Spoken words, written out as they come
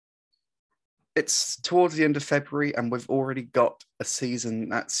it's towards the end of February, and we've already got a season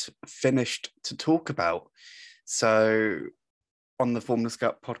that's finished to talk about. So, on the Formula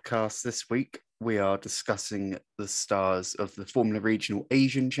Scout podcast this week, we are discussing the stars of the Formula Regional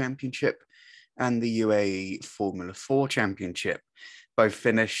Asian Championship and the UAE Formula 4 Championship. Both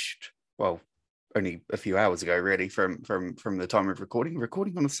finished, well, only a few hours ago, really, from the time of recording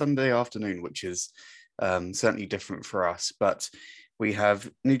on a Sunday afternoon, which is certainly different for us. But we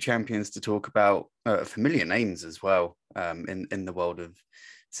have new champions to talk about, familiar names as well, in the world of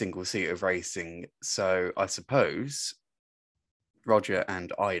single-seater racing. So I suppose, Roger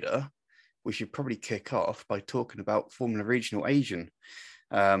and Ida, we should probably kick off by talking about Formula Regional Asian.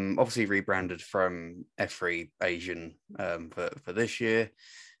 Obviously rebranded from F3 Asian for this year.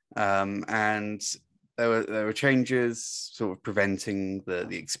 And there were changes sort of preventing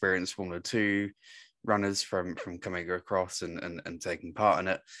the experienced Formula 2 runners from coming across and taking part in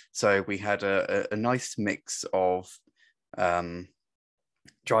it. So we had a nice mix of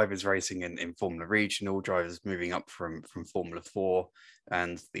drivers racing in Formula Regional, drivers moving up from Formula 4,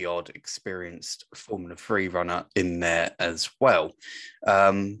 and the odd experienced Formula 3 runner in there as well.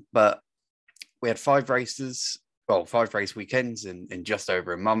 But we had five race weekends in just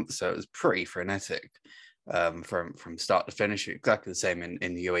over a month, so it was pretty frenetic from start to finish. Exactly the same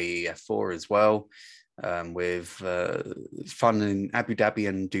in the UAE F4 as well, with fun in Abu Dhabi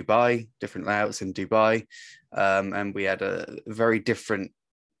and Dubai, different layouts in Dubai, and we had a very different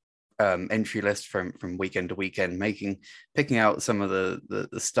entry list from weekend to weekend, picking out some of the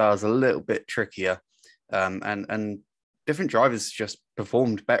stars a little bit trickier, and different drivers just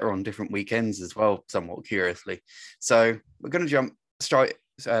performed better on different weekends as well, somewhat curiously. So we're going to jump straight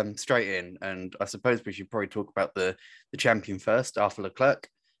in, and I suppose we should probably talk about the champion first, Arthur Leclerc.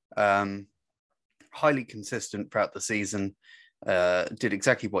 Highly consistent throughout the season, did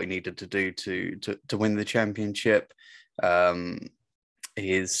exactly what he needed to do to win the championship.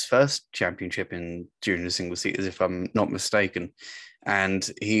 His first championship in junior single seaters, if I'm not mistaken,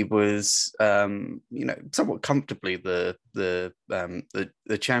 and he was, somewhat comfortably the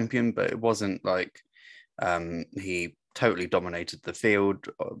champion, but it wasn't like he totally dominated the field.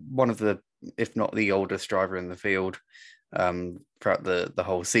 One of the, if not the oldest driver in the field throughout the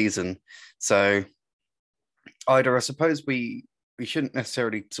whole season. So, Ida, I suppose we shouldn't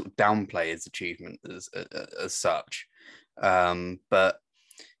necessarily sort of downplay his achievement as such. But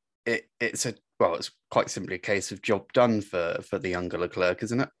it's quite simply a case of job done for the younger Leclerc,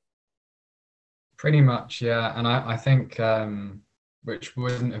 isn't it? Pretty much, yeah. And I think, which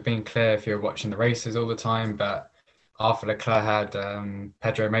wouldn't have been clear if you were watching the races all the time, but Arthur Leclerc had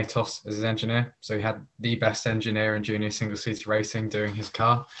Pedro Matos as his engineer. So he had the best engineer in junior single-seater racing doing his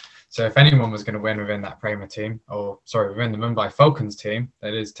car. So if anyone was going to win within that Prema team, within the Mumbai Falcons team,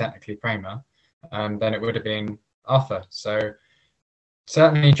 that is technically Prema, then it would have been Arthur. So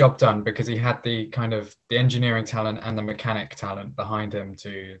certainly job done, because he had the kind of the engineering talent and the mechanic talent behind him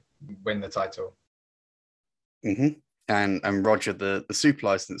to win the title. Mm-hmm. And Roger, the super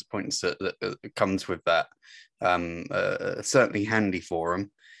license points that comes with that, certainly handy for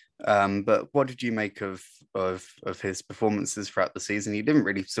him. But what did you make of his performances throughout the season? He didn't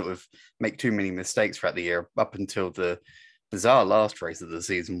really sort of make too many mistakes throughout the year, up until the bizarre last race of the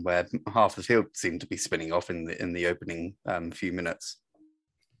season, where half the field seemed to be spinning off in the opening few minutes.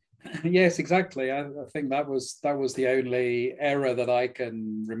 Yes, exactly. I think that was the only error that I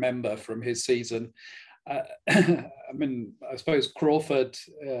can remember from his season. I mean, I suppose Crawford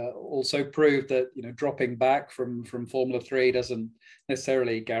also proved that dropping back from Formula 3 doesn't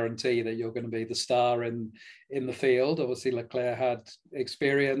necessarily guarantee that you're going to be the star in the field. Obviously, Leclerc had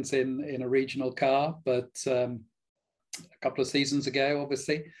experience in a regional car, but a couple of seasons ago,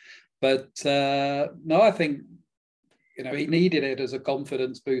 obviously. But no, I think he needed it as a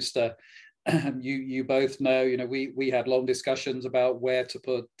confidence booster. You both know, we had long discussions about where to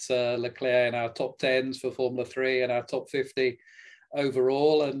put Leclerc in our top 10s for Formula 3 and our top 50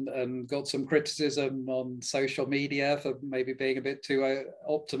 overall, and got some criticism on social media for maybe being a bit too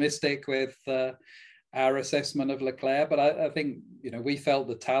optimistic with our assessment of Leclerc. But I think, we felt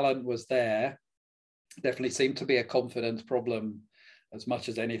the talent was there. Definitely seemed to be a confidence problem as much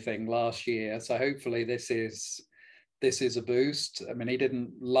as anything last year. So hopefully this is a boost. I mean, he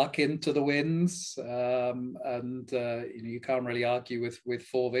didn't luck into the wins, and you can't really argue with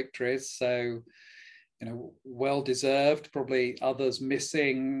 4 victories. So, well deserved. Probably others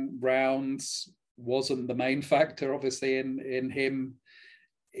missing rounds wasn't the main factor, obviously, in him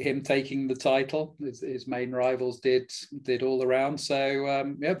taking the title. His main rivals did all around.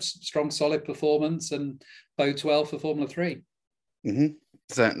 So, strong, solid performance, and bodes well for Formula 3. Mm-hmm.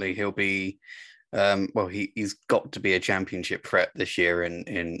 certainly he'll be. He's got to be a championship threat this year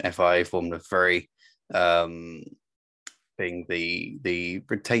in FIA Formula 3, being the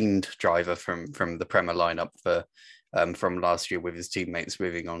retained driver from the Prema lineup from last year, with his teammates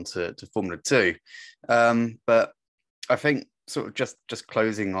moving on to Formula 2. But I think sort of just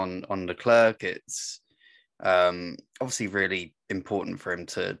closing on Leclerc, it's obviously really important for him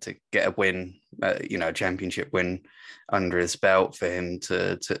to get a win, a championship win under his belt, for him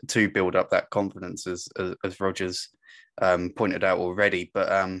to build up that confidence, as Rogers pointed out already.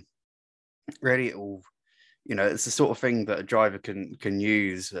 But really, it all, it's the sort of thing that a driver can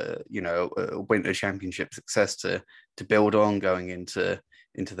use, a winter championship success to build on going into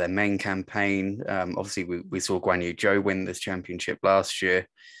their main campaign. Obviously, we saw Guan Yu Zhou win this championship last year,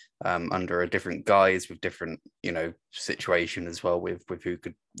 under a different guise, with different, situation as well, with who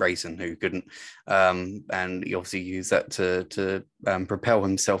could race and who couldn't. And he obviously used that to propel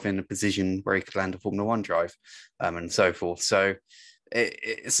himself in a position where he could land a Formula One drive, and so forth. So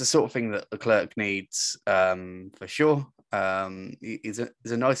it's the sort of thing that Leclerc needs, for sure. He's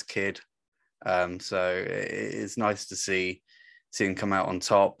a nice kid. So it's nice to see him come out on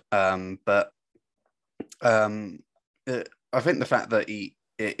top. But I think the fact that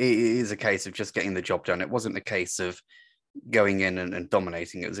it is a case of just getting the job done. It wasn't a case of going in and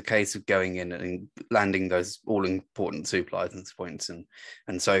dominating. It was a case of going in and landing those all-important super license points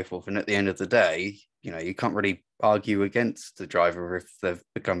and so forth. And at the end of the day, you can't really argue against the driver if they've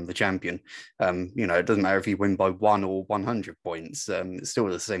become the champion. It doesn't matter if you win by 1 or 100 points. It's still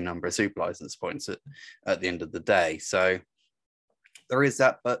the same number of super license points at the end of the day. So there is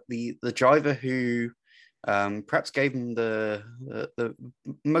that. But the driver who perhaps gave him the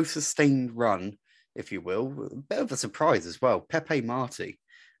most sustained run, if you will, a bit of a surprise as well, Pepe Marti,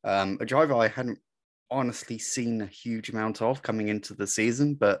 a driver I hadn't honestly seen a huge amount of coming into the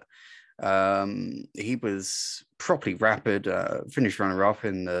season, but he was properly rapid, finished runner-up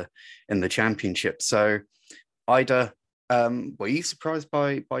in the championship. So, Ida, were you surprised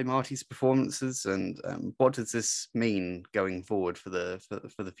by Marti's performances, and what does this mean going forward for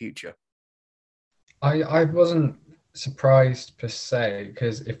the future? I wasn't surprised per se,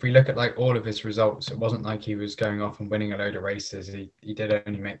 because if we look at like all of his results, it wasn't like he was going off and winning a load of races. He did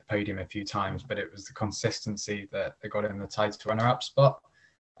only make the podium a few times, but it was the consistency that got him the title runner-up spot.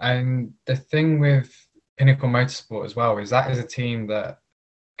 And the thing with Pinnacle Motorsport as well is that is a team that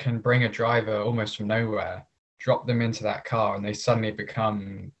can bring a driver almost from nowhere, drop them into that car, and they suddenly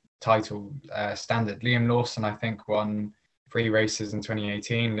become title standard. Liam Lawson, I think, won 3 races in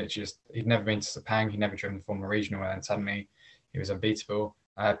 2018. He'd never been to Sepang, he'd never driven the Formula Regional, and suddenly he was unbeatable.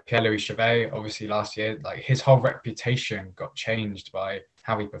 Pierre-Louis Chevet, obviously last year, like his whole reputation got changed by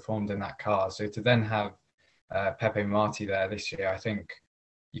how he performed in that car. So to then have Pepe Marti there this year, I think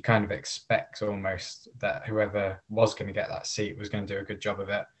you kind of expect almost that whoever was going to get that seat was going to do a good job of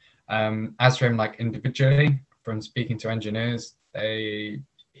it. As for him, like individually, from speaking to engineers, he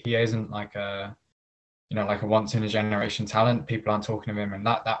isn't like a once in a generation talent. People aren't talking of him in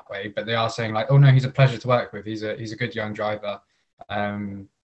that way, but they are saying like, oh no, he's a pleasure to work with. He's a good young driver.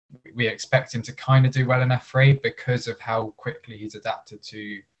 We expect him to kind of do well in F3 because of how quickly he's adapted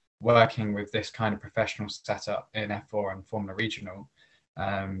to working with this kind of professional setup in F4 and Formula Regional.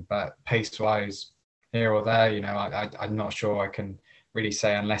 But pace-wise, here or there, I'm not sure I can really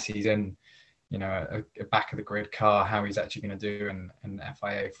say, unless he's in, a back of the grid car, how he's actually going to do in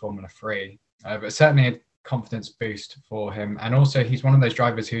FIA Formula 3. But certainly a confidence boost for him. And also he's one of those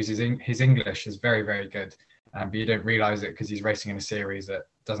drivers whose his English is very, very good. But you don't realise it because he's racing in a series that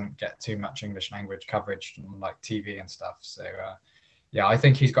doesn't get too much English language coverage on like TV and stuff. So I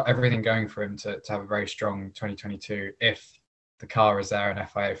think he's got everything going for him to have a very strong 2022 if the car is there in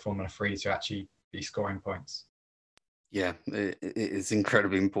FIA Formula 3 to actually be scoring points. Yeah, it is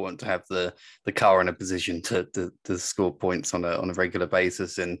incredibly important to have the car in a position to score points on a regular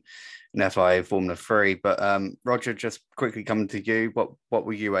basis in FIA Formula 3. But Roger, just quickly coming to you, what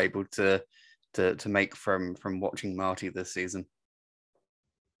were you able to make from watching Marti this season?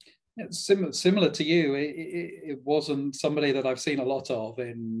 It's similar to you. It wasn't somebody that I've seen a lot of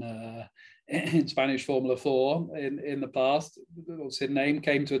in Spanish Formula 4 in the past. His name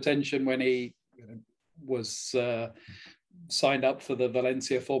came to attention when he was signed up for the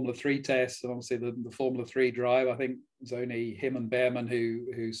Valencia Formula 3 test, and obviously the Formula 3 drive. I think it was only him and Behrman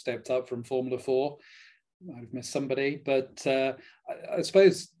who stepped up from Formula 4. I've missed somebody, but I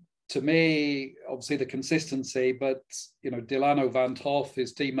suppose to me, obviously the consistency, but Delano Van Hoff,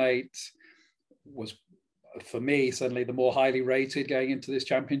 his teammate, was for me certainly the more highly rated going into this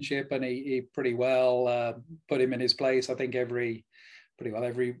championship, and he pretty well put him in his place. I think pretty well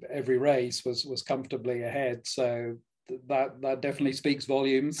every race was comfortably ahead. So that definitely speaks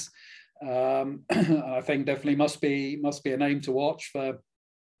volumes. I think definitely must be a name to watch for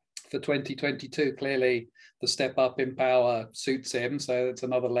 2022. Clearly, the step up in power suits him, so it's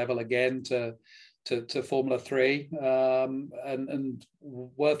another level again to Formula 3, and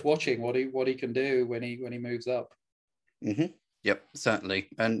worth watching what he can do when he moves up. Mm-hmm. Yep, certainly,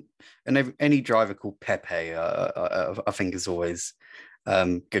 and any driver called Pepe, I think is always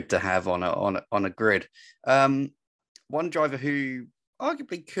good to have on a grid. One driver who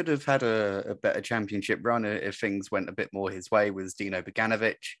arguably could have had a better championship run if things went a bit more his way was Dino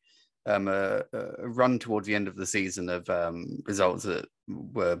Beganovic. A run towards the end of the season of results that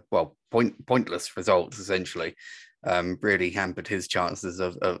were, well, pointless results, essentially, really hampered his chances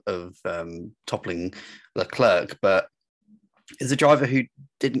of toppling Leclerc. But is a driver who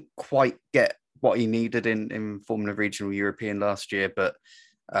didn't quite get what he needed in Formula Regional European last year, but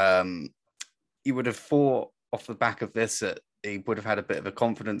you would have thought off the back of this that he would have had a bit of a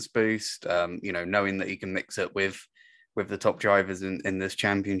confidence boost, knowing that he can mix it with the top drivers in this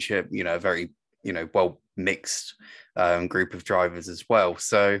championship, a very, well mixed group of drivers as well.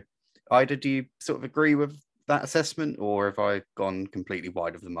 So Ida, do you sort of agree with that assessment, or have I gone completely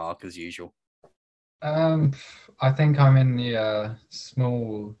wide of the mark as usual? I think I'm in the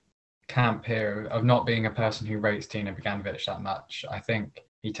small camp here of not being a person who rates Dino Beganovic that much. I think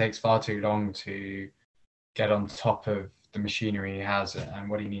he takes far too long to get on top of the machinery he has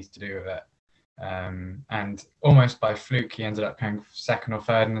and what he needs to do with it. And almost by fluke, he ended up going second or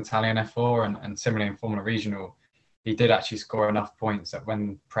third in Italian F4, and similarly in Formula Regional, he did actually score enough points that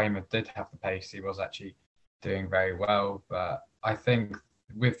when Prema did have the pace, he was actually doing very well. But I think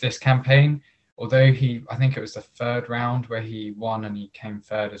with this campaign, although I think it was the third round where he won and he came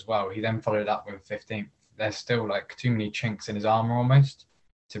third as well, he then followed up with 15th. There's still like too many chinks in his armor almost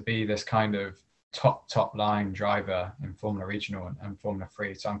to be this kind of top line driver in Formula Regional and Formula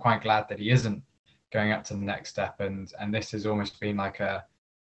 3. So I'm quite glad that he isn't going up to the next step. And this has almost been like I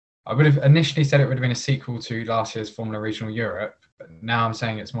would have initially said it would have been a sequel to last year's Formula Regional Europe, but now I'm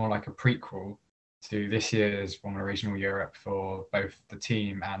saying it's more like a prequel to this year's Formula Regional Europe for both the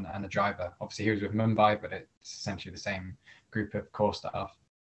team and the driver. Obviously, he was with Mumbai, but it's essentially the same group of core staff.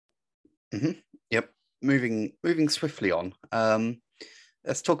 Mm-hmm. Yep. Moving swiftly on.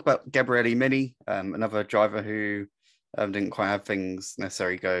 Let's talk about Gabriele Mini, another driver who didn't quite have things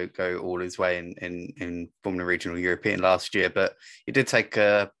necessarily go all his way in Formula Regional European last year, but he did take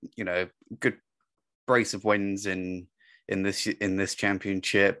a good brace of wins in this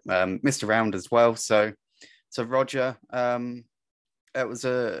championship. Missed around as well. So Roger, it was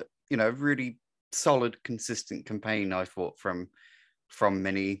a really solid, consistent campaign, I thought, from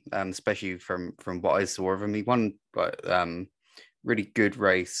Mini, especially from what I saw of him. He won really good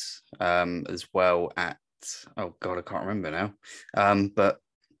race as well at, oh god, I can't remember now, but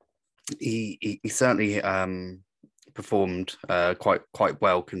he certainly performed quite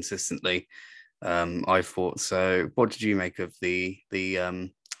well consistently, I thought. So what did you make of the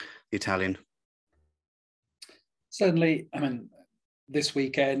Italian? Certainly, I mean, this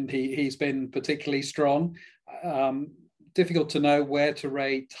weekend he's been particularly strong. Difficult to know where to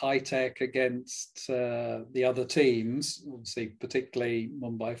rate Hitech against the other teams, obviously, particularly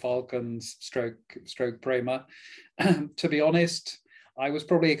Mumbai Falcons, stroke Prema. To be honest, I was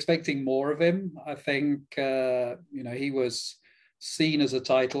probably expecting more of him. I think he was seen as a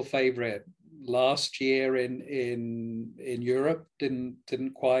title favourite last year in Europe.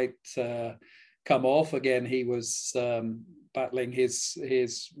 Didn't quite come off. Again, he was battling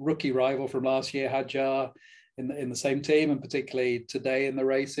his rookie rival from last year, Hadjar, in the same team, and particularly today in the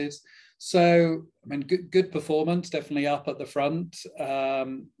races. So, I mean, good performance, definitely up at the front.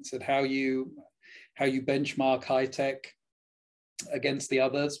 Said how you benchmark Hitech against the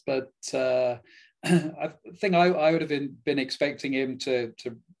others, but I think I would have been expecting him to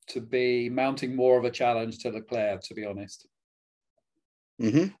be mounting more of a challenge to Leclerc, to be honest.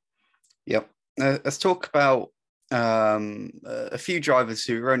 Mm-hmm. Yep. Let's talk about a few drivers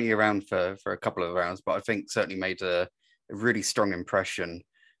who were only around for a couple of rounds, but I think certainly made a really strong impression.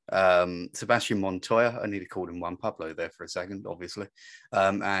 Sebastian Montoya, I nearly called him Juan Pablo there for a second, obviously,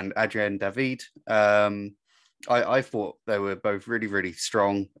 and Adrien David. I thought they were both really, really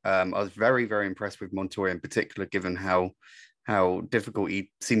strong. I was very, very impressed with Montoya in particular, given how difficult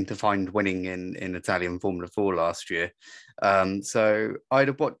he seemed to find winning in Italian Formula 4 last year. So,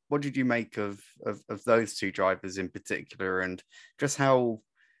 Ida, what did you make of those two drivers in particular, and just how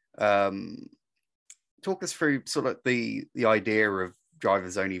talk us through sort of the idea of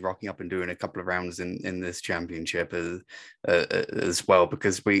drivers only rocking up and doing a couple of rounds in this championship as well,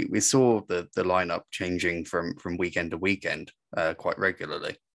 because we saw the lineup changing from weekend to weekend quite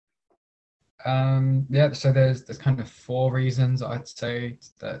regularly. Yeah, so there's kind of 4 reasons I'd say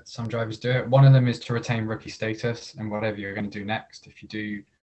that some drivers do it. One of them is to retain rookie status, and whatever you're going to do next. If you do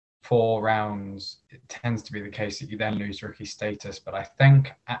 4 rounds, it tends to be the case that you then lose rookie status. But I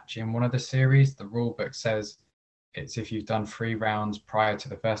think actually in one of the series, the rule book says it's if you've done 3 rounds prior to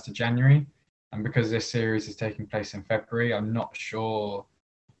the 1st of January. And because this series is taking place in February, I'm not sure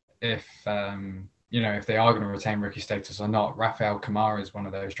if if they are going to retain rookie status or not. Rafael Kamara is one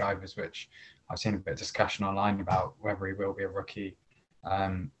of those drivers which I've seen a bit of discussion online about whether he will be a rookie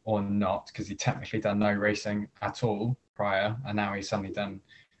or not, because he technically done no racing at all prior, and now he's suddenly done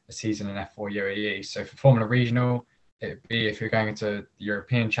a season in F4 UAE. So for Formula Regional, it'd be if you're going into the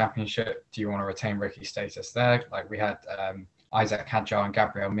European Championship, do you want to retain rookie status there? Like we had Isaac Hadjar and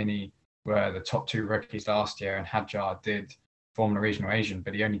Gabriel Mini were the top 2 rookies last year, and Hadjar did Formula Regional Asian,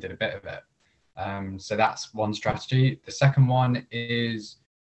 but he only did a bit of it. So that's one strategy. The second one is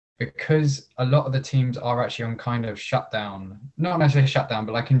because a lot of the teams are actually on kind of shutdown, not necessarily shutdown,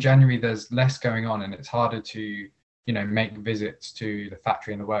 but like in January, there's less going on and it's harder to, make visits to the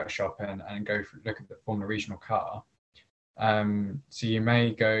factory and the workshop and go look at the Formula Regional car. So you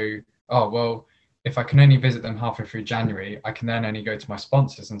may go, oh, well, if I can only visit them halfway through January, I can then only go to my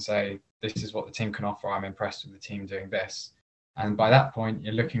sponsors and say, this is what the team can offer. I'm impressed with the team doing this. And by that point,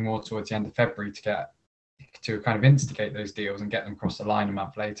 you're looking more towards the end of February to kind of instigate those deals and get them across the line a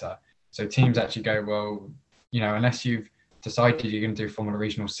month later. So teams actually go, well, unless you've decided you're going to do Formula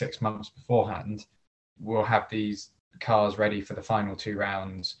Regional 6 months beforehand, we'll have these cars ready for the final 2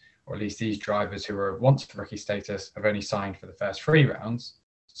 rounds, or at least these drivers who are want rookie status have only signed for the first 3 rounds.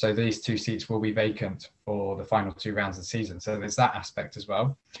 So these 2 seats will be vacant for the final 2 rounds of the season. So there's that aspect as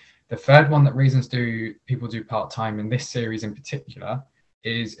well. The third one that people do part-time in this series in particular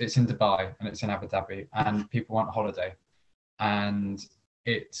is it's in Dubai and it's in Abu Dhabi, and people want a holiday. And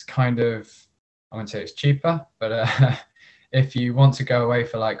it's kind of, I wouldn't say it's cheaper, but if you want to go away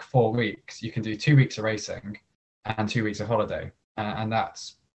for like 4 weeks, you can do 2 weeks of racing and 2 weeks of holiday. And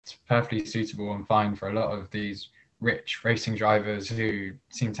that's perfectly suitable and fine for a lot of these rich racing drivers who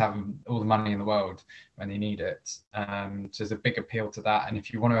seem to have all the money in the world when they need it. So there's a big appeal to that. And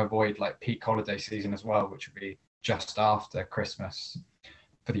if you want to avoid like peak holiday season as well, which would be just after Christmas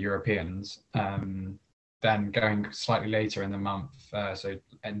for the Europeans, then going slightly later in the month, so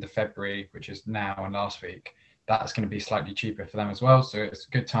end of February, which is now and last week, that's going to be slightly cheaper for them as well. So it's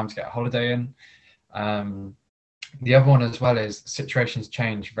a good time to get a holiday in. The other one as well is situations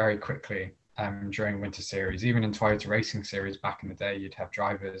change very quickly during winter series. Even in Toyota Racing Series back in the day, you'd have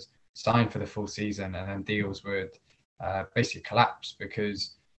drivers sign for the full season and then deals would basically collapse,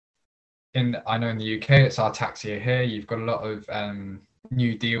 because I know in the UK, it's our tax year here, you've got a lot of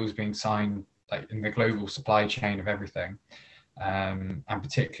new deals being signed, like in the global supply chain of everything. And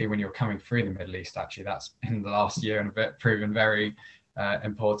particularly when you're coming through the Middle East, actually, that's in the last year and a bit proven very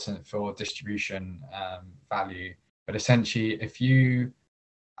important for distribution value. But essentially, if you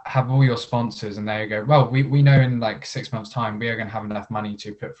have all your sponsors and they go, well, we know in like 6 months' time we are going to have enough money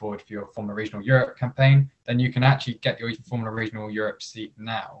to put forward for your Formula Regional Europe campaign, then you can actually get your Formula Regional Europe seat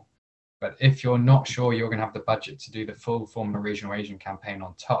now. But if you're not sure you're going to have the budget to do the full Formula Regional Asian campaign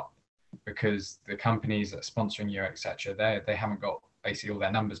on top, because the companies that are sponsoring you, etc., they haven't got basically all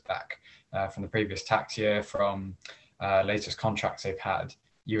their numbers back from the previous tax year, from latest contracts they've had,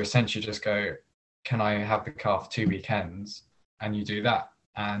 you essentially just go, can I have the car for 2 weekends? And you do that.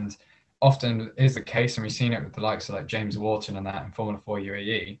 And often is the case, and we've seen it with the likes of like James Wharton and that in Formula 4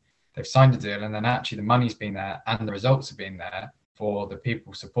 UAE, they've signed a deal and then actually the money's been there and the results have been there for the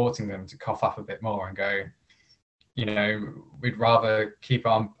people supporting them to cough up a bit more and go, we'd rather keep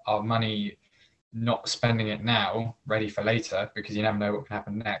our money, not spending it now, ready for later, because you never know what can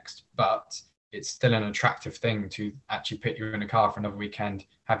happen next. But it's still an attractive thing to actually put you in a car for another weekend,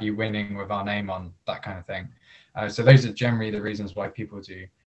 have you winning with our name on, that kind of thing. So those are generally the reasons why people do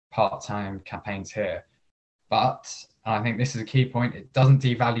part-time campaigns here. But, and I think this is a key point, it doesn't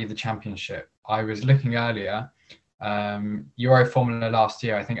devalue the championship. I was looking earlier, Euro Formula last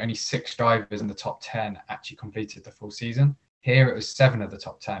year, I think only 6 drivers in the top 10 actually completed the full season. Here it was 7 of the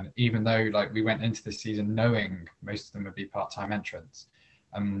top 10, even though like we went into the season knowing most of them would be part-time entrants.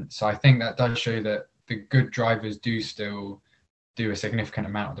 So I think that does show that the good drivers do still do a significant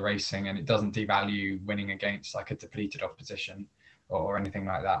amount of the racing, and it doesn't devalue winning against like a depleted opposition or anything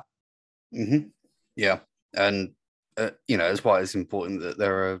like that. Mm-hmm. Yeah. And, that's why it's important that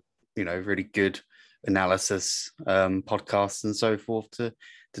there are, really good analysis podcasts and so forth to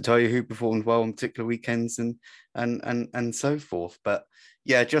tell you who performed well on particular weekends and so forth. But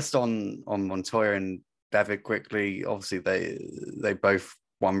yeah, just on Montoya and David quickly, obviously they both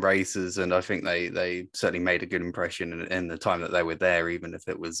won races, and I think they certainly made a good impression in the time that they were there, even if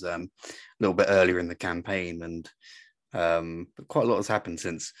it was a little bit earlier in the campaign. And but quite a lot has happened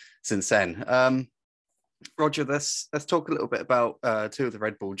since then. Roger, let's talk a little bit about two of the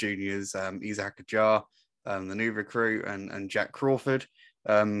Red Bull juniors, Isaac Adjar, the new recruit, and Jack Crawford,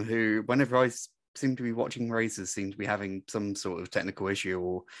 who, whenever I seem to be watching races, seem to be having some sort of technical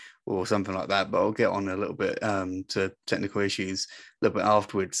issue or something like that. But I'll get on a little bit to technical issues a little bit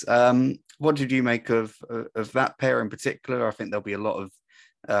afterwards. What did you make of that pair in particular? I think there'll be a lot of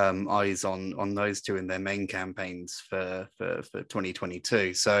eyes on those two in their main campaigns for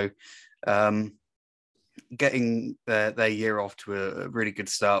 2022. So getting their year off to a really good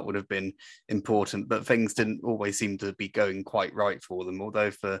start would have been important, but things didn't always seem to be going quite right for them.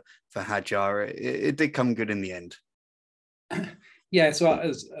 Although for Hadjar, it did come good in the end. Yeah, so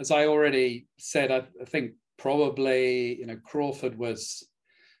as I already said, I think probably Crawford was,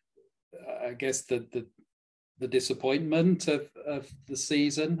 I guess, the disappointment of the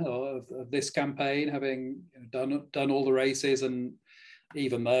season or of this campaign, having done all the races, and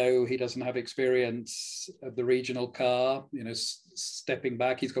even though he doesn't have experience of the regional car, stepping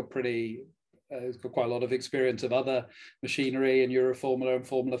back, he's got quite a lot of experience of other machinery in Euroformula and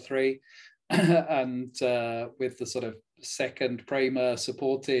Formula 3. And with the sort of second Prema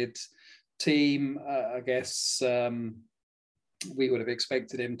supported team, I guess we would have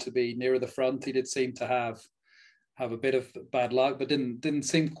expected him to be nearer the front. He did seem to have a bit of bad luck, but didn't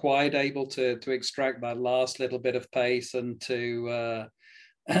seem quite able to extract that last little bit of pace and to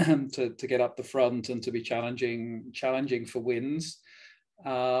get up the front and to be challenging for wins.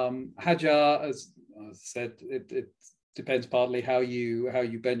 Hadjar, as I said, it depends partly how you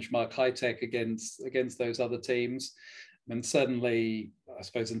benchmark Hi-Tech against those other teams. And certainly, I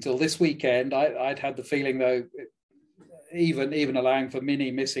suppose until this weekend, I'd had the feeling, though, even allowing for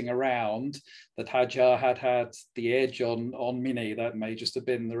Mini missing around, that Hadjar had the edge on Mini. That may just have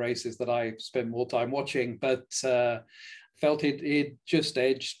been the races that I spent more time watching, but felt he'd just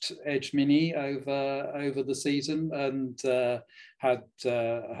edged Mini over the season, and had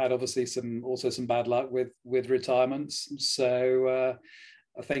obviously some bad luck with retirements. So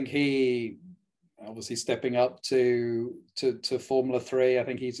I think he obviously stepping up to Formula 3. I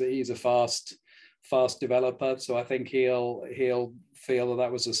think he's a fast developer, so I think he'll feel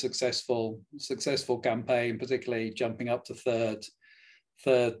that was a successful campaign, particularly jumping up to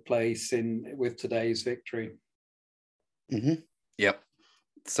third place with today's victory. Mm-hmm. Yep.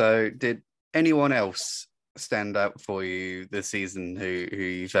 So did anyone else stand out for you this season who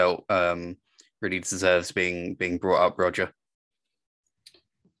you felt really deserves being brought up, Roger?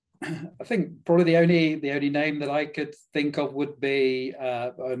 I think probably the only name that I could think of would be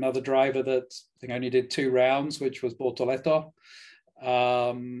another driver that I think only did 2 rounds, which was Bortoleto.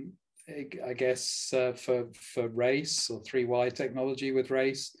 I guess for race, or 3Y technology with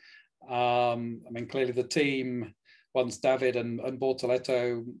race. I mean, clearly the team, once David and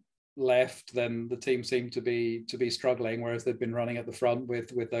Bortoleto left, then the team seemed to be struggling, whereas they'd been running at the front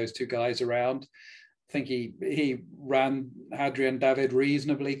with those 2 guys around. I think he ran Hadri and David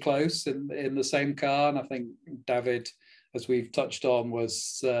reasonably close in the same car, and I think David, as we've touched on,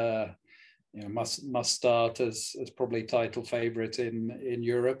 was must start as probably title favourite in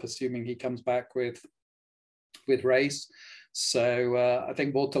Europe, assuming he comes back with race. So I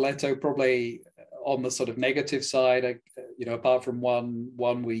think Bortoleto probably on the sort of negative side, apart from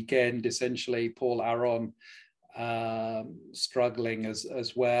one weekend, essentially Paul Aron struggling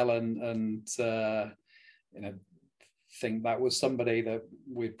as well, and think that was somebody that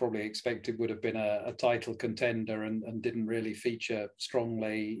we probably expected would have been a title contender, and didn't really feature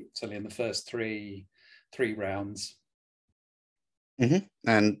strongly, certainly in the first three rounds. Mm-hmm.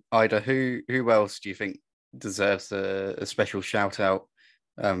 And Ida, who else do you think deserves a special shout out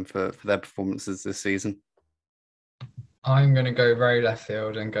for their performances this season? I'm going to go very left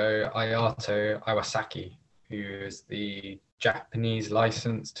field and go Ayato Iwasaki, who is the Japanese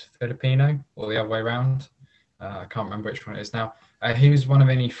licensed Filipino, or the other way around. I can't remember which one it is now. He was one of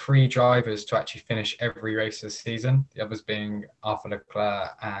only 3 drivers to actually finish every race this season, the others being Arthur Leclerc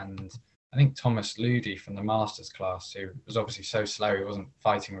and I think Thomas Ludi from the Masters class, who was obviously so slow he wasn't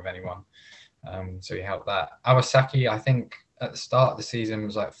fighting with anyone. So he helped that. Iwasaki, I think at the start of the season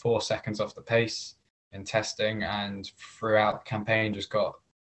was like 4 seconds off the pace in testing, and throughout the campaign just got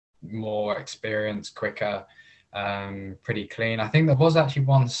more experience, quicker. pretty clean. I think there was actually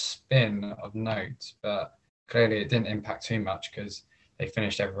one spin of note, but clearly it didn't impact too much because they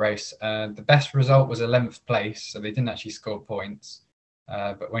finished every race. The best result was 11th place, so they didn't actually score points.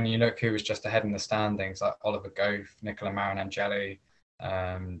 But when you look who was just ahead in the standings, like Oliver Goff, Nicola Marinangeli,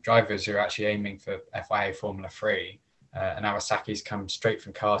 drivers who are actually aiming for FIA Formula 3, and Iwasaki's come straight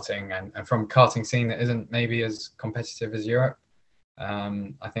from karting and from karting scene that isn't maybe as competitive as Europe.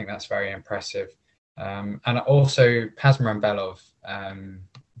 I think that's very impressive. And also Pasma and Belov.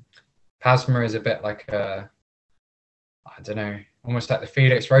 Pasma is a bit like I don't know, almost like the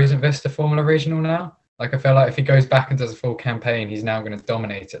Felix Rosenvista Formula Regional now. Like I feel like if he goes back and does a full campaign, he's now going to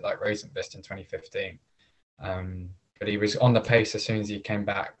dominate it like Rosenvista in 2015. But he was on the pace as soon as he came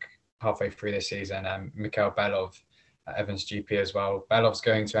back halfway through the season. And Mikhail Belov at Evans GP as well. Belov's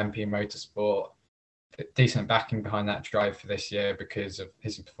going to MP Motorsport. Decent backing behind that drive for this year because of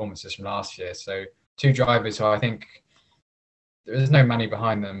his performances from last year. So two drivers who I think there's no money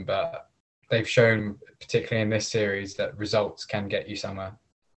behind them, but they've shown, particularly in this series, that results can get you somewhere.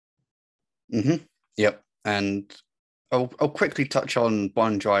 Mm-hmm. Yep. And I'll quickly touch on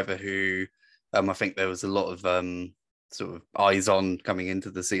one driver who I think there was a lot of sort of eyes on coming into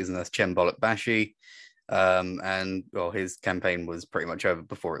the season. That's Chen Bolot-Bashi. And well, his campaign was pretty much over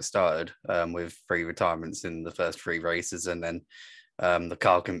before it started, with 3 retirements in the first 3 races, and then the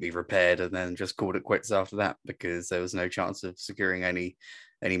car couldn't be repaired, and then just called it quits after that because there was no chance of securing any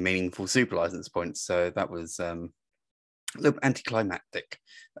meaningful super license points. So that was a little anticlimactic.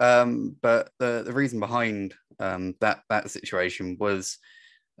 But the reason behind that situation was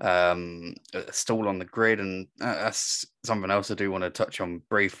a stall on the grid, and that's something else I do want to touch on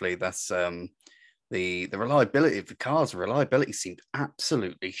briefly. That's the reliability of the cars. The reliability seemed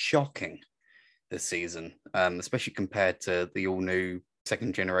absolutely shocking this season, especially compared to the all new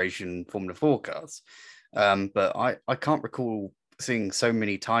 2nd generation Formula 4 cars. But I can't recall seeing so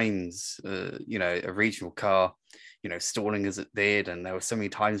many times, a regional car, stalling as it did, and there were so many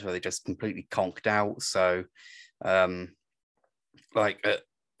times where they just completely conked out. So, it's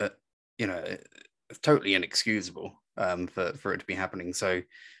totally inexcusable for it to be happening so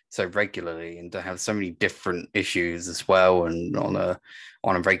regularly, and to have so many different issues as well, and on a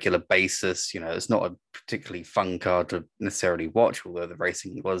regular basis. It's not a particularly fun car to necessarily watch, although the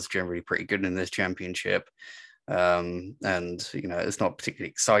racing was generally pretty good in this championship. And it's not a particularly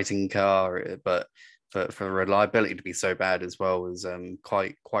exciting car, but for reliability to be so bad as well was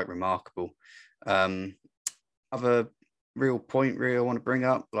quite remarkable. Other real point I want to bring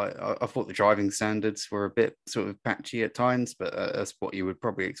up, like I thought the driving standards were a bit sort of patchy at times, but that's what you would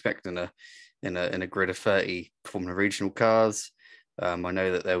probably expect in a grid of 30 Formula Regional cars. I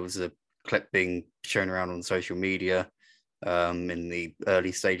know that there was a clip being shown around on social media in the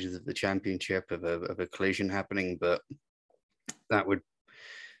early stages of the championship of a collision happening, but that would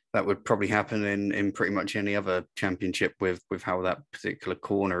probably happen in pretty much any other championship with how that particular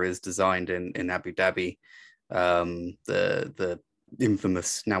corner is designed in Abu Dhabi. The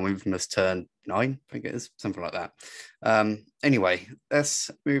now infamous turn 9, I think it is, something like that. Anyway, let's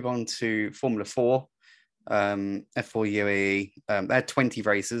move on to Formula 4. F4 UAE, they had 20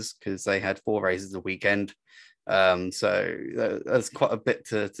 races because they had 4 races a weekend. So there's quite a bit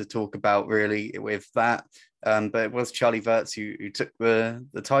to talk about really with that. But it was Charlie Wirtz who took the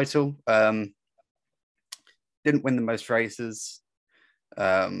title. Didn't win the most races.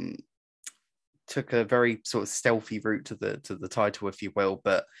 Took a very sort of stealthy route to the title, if you will,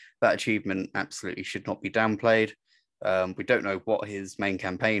 but that achievement absolutely should not be downplayed. We don't know what his main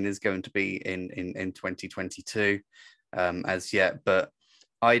campaign is going to be in 2022 as yet, but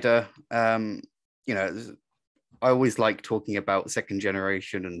Ida, I always like talking about 2nd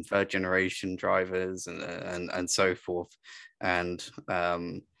generation and 3rd generation drivers and so forth, and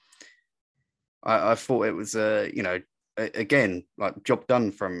I thought it was again, like job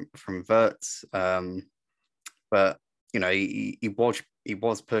done from Wirtz, but he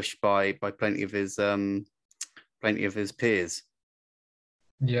was pushed by plenty of his peers.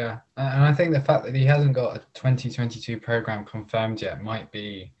 Yeah, and I think the fact that he hasn't got a 2022 program confirmed yet might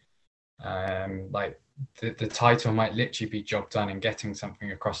be like the title might literally be job done in getting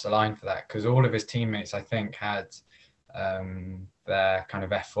something across the line for that, because all of his teammates I think had their kind of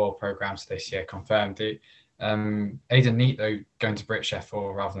F4 programs this year confirmed. Aidan Neat, though, going to British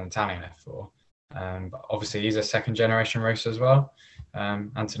F4 rather than Italian F4. But obviously, he's a 2nd generation racer as well.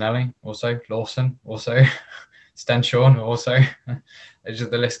 Antonelli, also. Lawson, also. Stenshorn, also.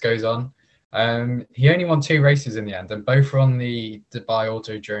 The list goes on. He only won 2 races in the end, and both were on the Dubai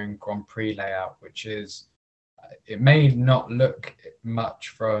Autodrome Grand Prix layout, which is it may not look much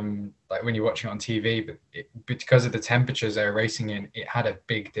from like when you're watching it on TV, but because of the temperatures they were racing in, it had a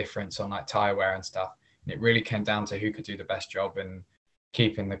big difference on like tire wear and stuff. And it really came down to who could do the best job in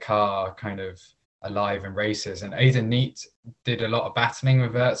keeping the car kind of alive in races. And Aidan Neate did a lot of battling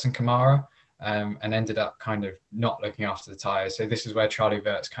with Wirtz and Kamara, and ended up kind of not looking after the tires. So this is where Charlie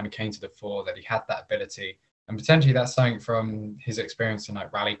Wirtz kind of came to the fore, that he had that ability. And potentially that's something from his experience in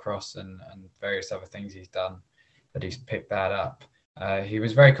like rallycross and various other things he's done, that he's picked that up. He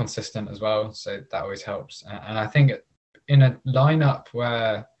was very consistent as well, so that always helps. And I think in a lineup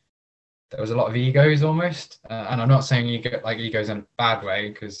where there was a lot of egos almost, and I'm not saying egos in a bad way,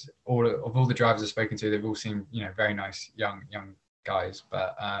 because all the drivers I've spoken to, they've all seemed, very nice young guys.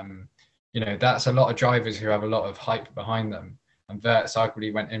 But that's a lot of drivers who have a lot of hype behind them. And Wirtz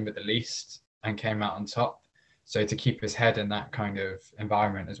arguably went in with the least and came out on top. So to keep his head in that kind of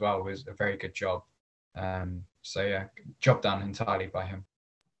environment as well was a very good job. So yeah, job done entirely by him.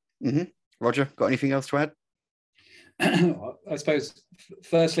 Mm-hmm. Roger, got anything else to add? I suppose,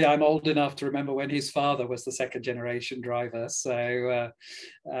 firstly, I'm old enough to remember when his father was the second generation driver. So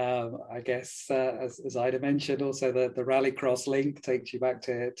I guess, as Ida mentioned, also the rallycross link takes you back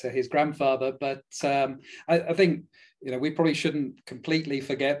to his grandfather. But I think, we probably shouldn't completely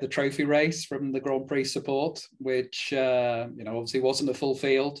forget the trophy race from the Grand Prix support, which, obviously wasn't a full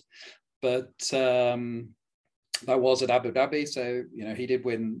field, but that was at Abu Dhabi. So, he did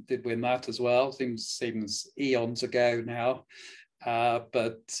win that as well. Seems eons ago now.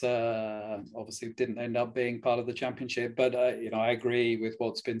 But obviously didn't end up being part of the championship. But, I agree with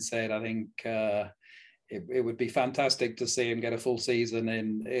what's been said. I think it would be fantastic to see him get a full season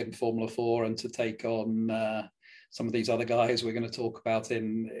in Formula 4 and to take on some of these other guys we're going to talk about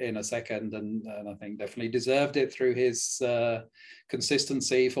in a second. And I think definitely deserved it through his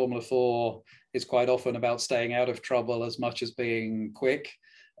consistency. Formula 4 is quite often about staying out of trouble as much as being quick.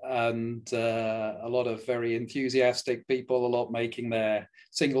 And a lot of very enthusiastic people, a lot making their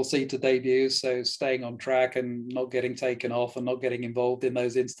single-seater debuts. So staying on track and not getting taken off and not getting involved in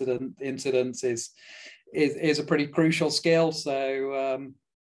those incidents is a pretty crucial skill. So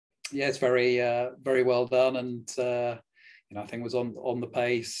it's very very well done, and I think was on the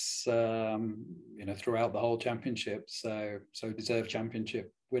pace throughout the whole championship. So deserved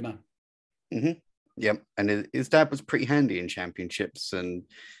championship winner. Mm-hmm. Yeah, and his dad was pretty handy in championships and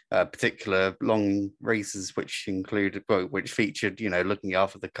particular long races, which featured looking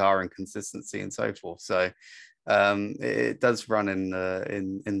after the car and consistency and so forth. So it does run in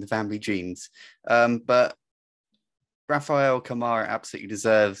the family genes. But Rafael Kamara absolutely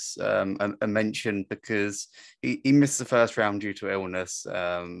deserves a mention, because he missed the first round due to illness,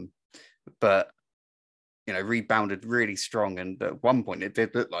 but rebounded really strong. And at one point, it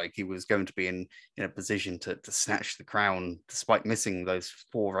did look like he was going to be in a position to snatch the crown, despite missing those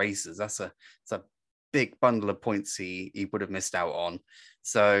 4 races. That's a big bundle of points he would have missed out on.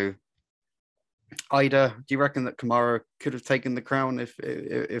 So, Ida, do you reckon that Kamara could have taken the crown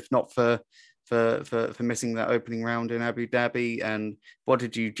if not for missing that opening round in Abu Dhabi? And what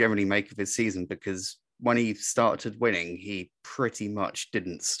did you generally make of his season? Because when he started winning, he pretty much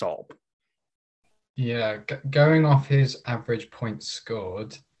didn't stop. Yeah, going off his average points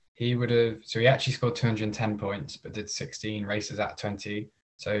scored, he actually scored 210 points, but did 16 races out of 20.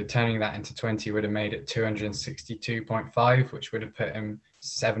 So turning that into 20 would have made it 262.5, which would have put him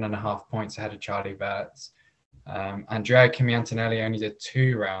 7.5 points ahead of Charlie Wirtz. Andrea Kimi Antonelli only did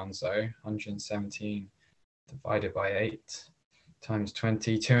 2 rounds though, 117 divided by 8 times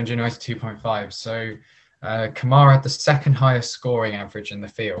 20, 292.5. So Kamara had the second highest scoring average in the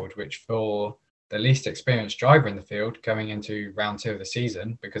field, which for the least experienced driver in the field going into round 2 of the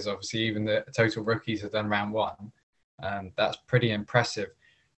season, because obviously even the total rookies have done round 1. That's pretty impressive.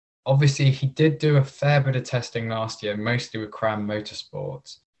 Obviously, he did do a fair bit of testing last year, mostly with Cram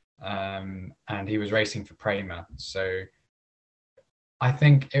Motorsports. And he was racing for Prema. So I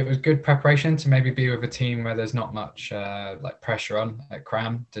think it was good preparation to maybe be with a team where there's not much pressure on at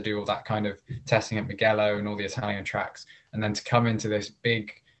Cram to do all that kind of testing at Mugello and all the Italian tracks, and then to come into this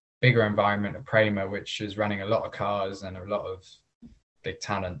bigger environment of Prema, which is running a lot of cars and a lot of big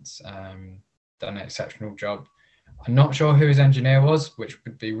talents. Done an exceptional job. I'm not sure who his engineer was, which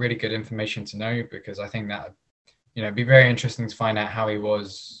would be really good information to know, because I think that it'd be very interesting to find out how he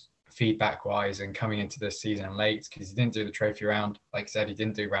was feedback wise and coming into this season late, because he didn't do the trophy round. Like I said, he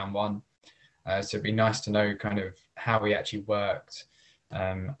didn't do round 1. So it'd be nice to know kind of how he actually worked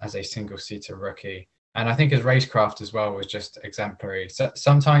as a single-seater rookie. And I think his racecraft as well was just exemplary. So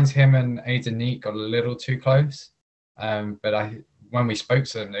sometimes him and Aidan Neate got a little too close, but when we spoke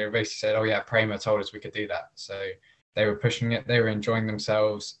to them, they were basically said, "Oh yeah, Prema told us we could do that." So they were pushing it. They were enjoying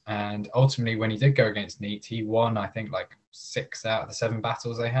themselves. And ultimately, when he did go against Neat, he won, I think, like 6 out of the 7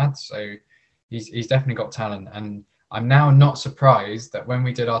 battles they had. So he's definitely got talent. And I'm now not surprised that when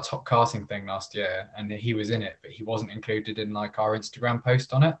we did our top karting thing last year, and he was in it, but he wasn't included in like our Instagram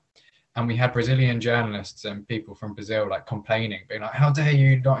post on it. And we had Brazilian journalists and people from Brazil like complaining, being like, "How dare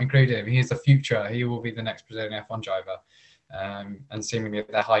you not include him? He is the future. He will be the next Brazilian F1 driver." And seemingly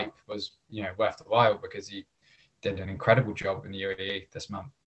their hype was, worth the while, because he did an incredible job in the UAE this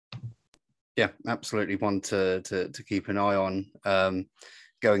month. Yeah, absolutely one to keep an eye on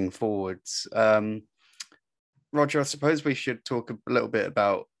going forwards. Roger, I suppose we should talk a little bit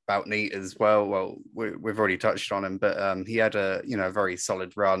about Neat as well. Well, we've already touched on him, but he had a very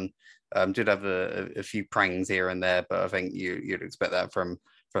solid run. Did have a few prangs here and there, but I think you'd expect that from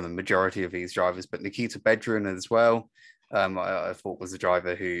the majority of these drivers. But Nikita Bedrin as well, I thought was a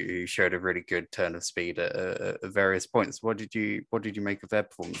driver who showed a really good turn of speed at various points. What did you make of their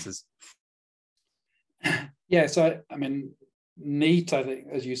performances? Yeah, so I mean, Neat, I think,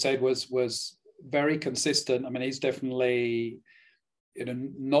 as you said, was very consistent. I mean, he's definitely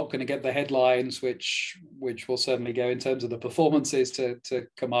not going to get the headlines, which will certainly go in terms of the performances to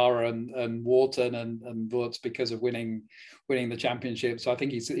Kamara and Wharton and Wurz because of winning the championship. So I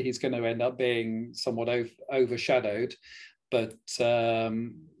think he's going to end up being somewhat overshadowed. But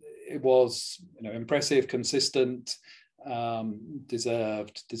it was impressive, consistent,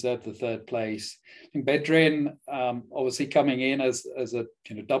 deserved the third place. I think Bedrin, obviously coming in as a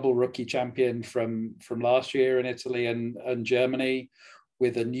double rookie champion from last year in Italy and Germany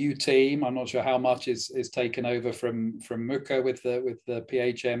with a new team. I'm not sure how much is taken over from Muka with the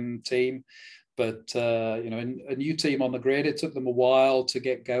PHM team, but a new team on the grid. It took them a while to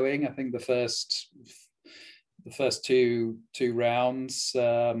get going. I think the first two rounds,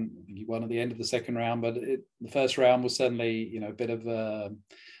 he won at the end of the second round, but the first round was certainly a bit of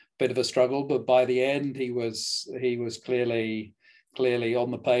a struggle. But by the end, he was clearly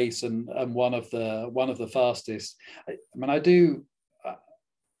on the pace and one of the fastest.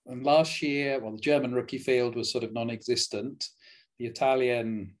 And last year, the German rookie field was sort of non-existent. The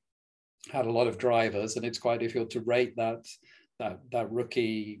Italian had a lot of drivers, and it's quite difficult to rate that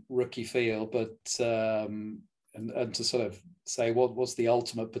rookie field, but and to sort of say what's the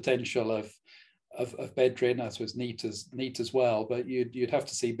ultimate potential of Bedrin. I suppose Neat as well, but you'd have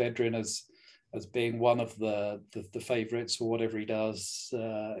to see Bedrin as being one of the favourites for whatever he does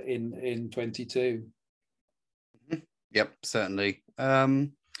in 22. Yep, certainly.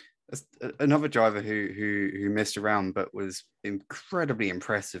 Another driver who missed around but was incredibly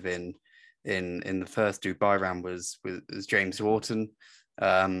impressive in the first Dubai round was James Wharton.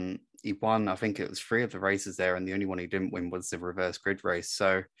 He won, I think it was 3 of the races there, and the only one he didn't win was the reverse grid race.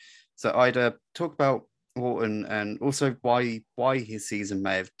 So I'd talk about Wharton and also why his season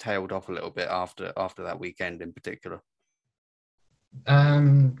may have tailed off a little bit after that weekend in particular.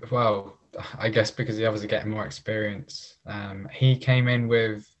 Well, I guess because the others are getting more experience. He came in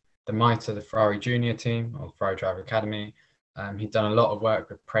with the Mitre, the Ferrari Junior team, or Ferrari Driver Academy. He'd done a lot of work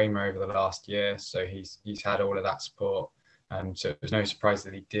with Prema over the last year, so he's had all of that support. So it was no surprise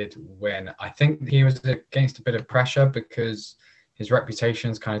that he did win. I think he was against a bit of pressure because his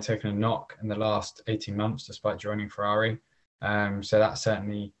reputation's kind of taken a knock in the last 18 months, despite joining Ferrari. So that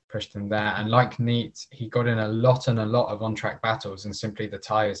certainly pushed him there. And like Neat, he got in a lot of on-track battles, and simply the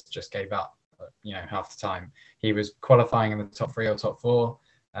tyres just gave up, half the time. He was qualifying in the top 3 or top 4,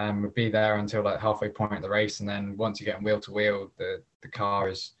 would be there until like halfway point of the race. And then once you get wheel to wheel, the car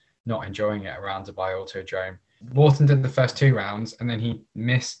is not enjoying it around Dubai Autodrome. Wharton did the first 2 rounds, and then he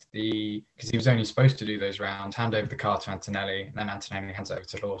missed because he was only supposed to do those rounds, hand over the car to Antonelli, and then Antonelli hands it over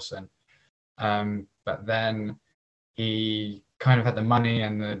to Lawson. But then he kind of had the money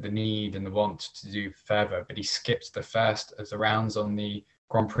and the need and the want to do further, but he skipped the first of the rounds on the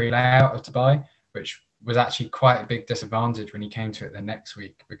Grand Prix layout of Dubai, which was actually quite a big disadvantage when he came to it the next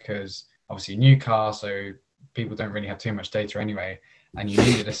week, because obviously new car, so people don't really have too much data anyway. And you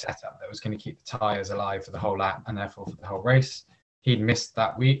needed a setup that was going to keep the tyres alive for the whole lap and therefore for the whole race. He'd missed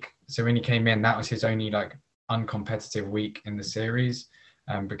that week. So when he came in, that was his only uncompetitive week in the series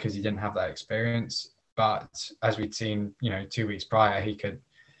because he didn't have that experience. But as we'd seen, 2 weeks prior, he could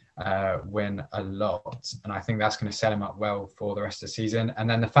win a lot. And I think that's going to set him up well for the rest of the season. And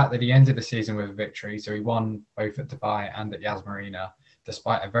then the fact that he ended the season with a victory, so he won both at Dubai and at Yas Marina,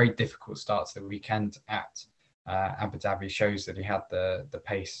 despite a very difficult start to the weekend at Abu Dhabi, shows that he had the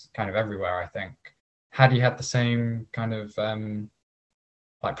pace kind of everywhere. I think had he had the same kind of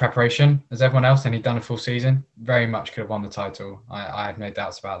like preparation as everyone else, and he'd done a full season, very much could have won the title. I have no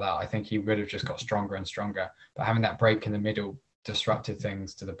doubts about that. I think he would have just got stronger and stronger. But having that break in the middle disrupted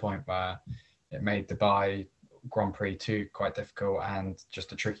things to the point where it made Dubai Grand Prix 2 quite difficult, and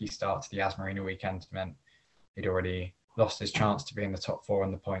just a tricky start to the Yas Marina weekend meant he'd already lost his chance to be in the top 4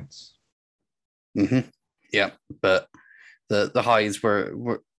 on the points. Mm-hmm. Yeah, but the highs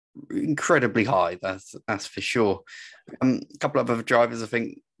were incredibly high. That's for sure. A couple of other drivers I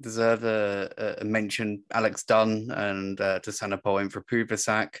think deserve a mention. Alex Dunn and to send a point for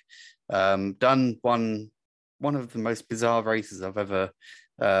Puvasak. Dunn won one of the most bizarre races I've ever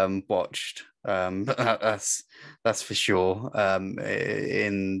watched. That's for sure.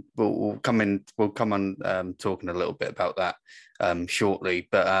 We'll come on talking a little bit about that shortly.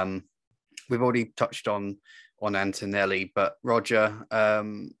 But we've already touched on Antonelli, but Roger,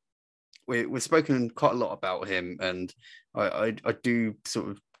 we've spoken quite a lot about him, and I do sort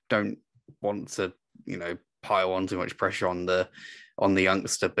of don't want to pile on too much pressure on the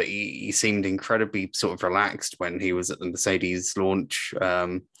youngster, but he seemed incredibly sort of relaxed when he was at the Mercedes launch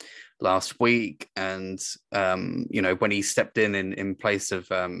last week, and when he stepped in place of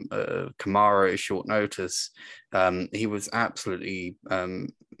Kamara at short notice, he was absolutely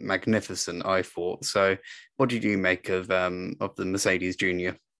magnificent, I thought. So what did you make of the Mercedes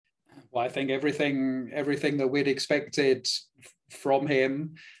Junior? Well, I think everything that we'd expected from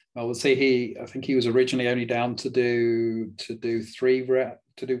him. Well, we'll see. I think he was originally only down to do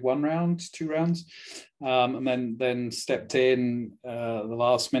 1 round, 2 rounds, and then stepped in the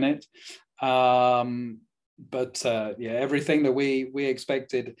last minute. But everything that we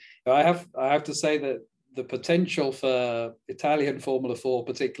expected. I have to say that the potential for Italian Formula 4,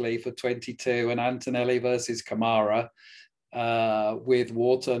 particularly for 22, and Antonelli versus Kamara, with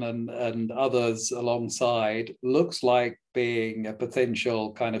Wharton and others alongside, looks like being a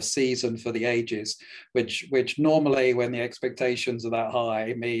potential kind of season for the ages, which normally when the expectations are that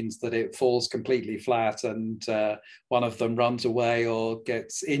high means that it falls completely flat and one of them runs away or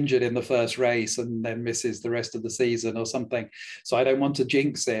gets injured in the first race and then misses the rest of the season or something. So I don't want to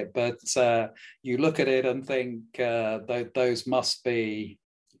jinx it, but you look at it and think those must be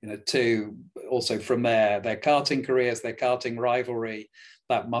two also from their karting careers, their karting rivalry.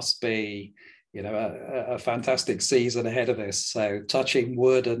 That must be a fantastic season ahead of us. So touching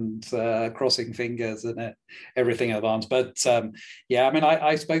wood and crossing fingers and everything in advance. But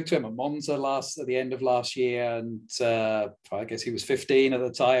I spoke to him at Monza at the end of last year, and I guess he was 15 at the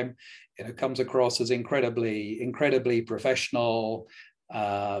time. Comes across as incredibly professional.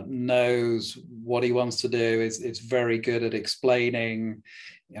 Knows what he wants to do. Is very good at explaining,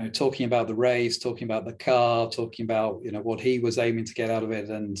 talking about the race, talking about the car, talking about what he was aiming to get out of it,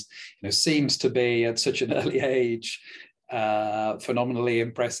 and seems to be at such an early age phenomenally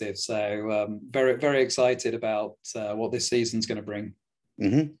impressive. So very, very excited about what this season's going to bring.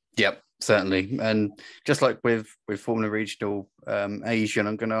 Mm-hmm. Yep, certainly. And just like with Formula Regional Asian,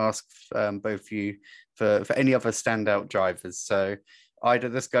 I'm going to ask both of you for any other standout drivers. So Ida,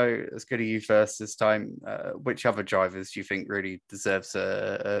 let's go to you first this time. Which other drivers do you think really deserves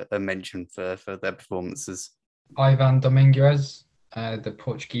a mention for their performances? Ivan Dominguez, the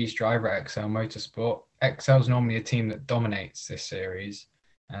Portuguese driver at Excel Motorsport. Excel's normally a team that dominates this series,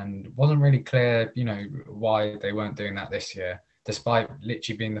 and wasn't really clear, why they weren't doing that this year, despite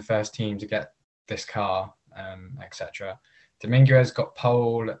literally being the first team to get this car, etc. Dominguez got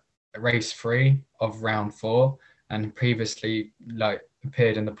pole race 3 of round 4, and previously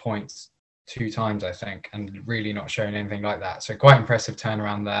appeared in the points 2 times, I think, and really not showing anything like that. So quite impressive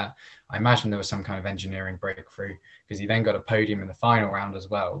turnaround there. I imagine there was some kind of engineering breakthrough, because he then got a podium in the final round as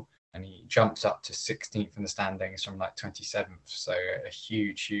well, and he jumps up to 16th in the standings from 27th. So a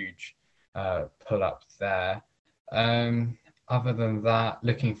huge pull up there. Other than that,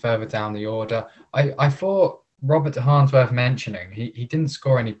 looking further down the order, I thought Robert de Haan's worth mentioning. He didn't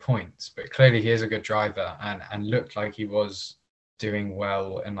score any points, but clearly he is a good driver and looked like he was doing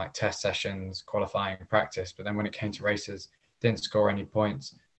well in test sessions, qualifying, practice. But then when it came to races, didn't score any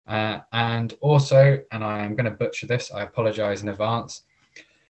points. And also, and I am going to butcher this, I apologize in advance,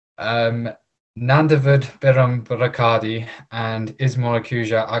 Nandavid Beram Barakadi and Ismail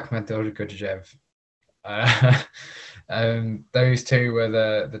Akuja Akhmedulgujev. Those two were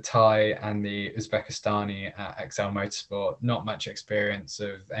the Thai and the Uzbekistani at Excel Motorsport. Not much experience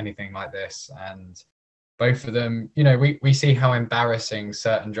of anything like this, and both of them, we see how embarrassing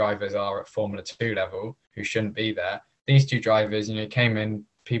certain drivers are at Formula 2 level who shouldn't be there. These two drivers, came in,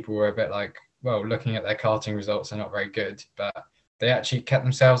 people were a bit looking at their karting results, they're not very good, but they actually kept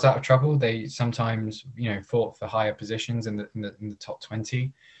themselves out of trouble. They sometimes, fought for higher positions in the top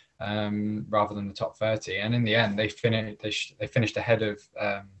 20 rather than the top 30. And in the end, they finished ahead of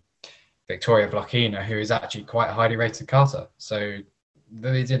Victoria Blochina, who is actually quite a highly rated karter. So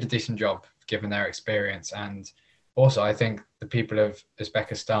they did a decent job given their experience. And also, I think the people of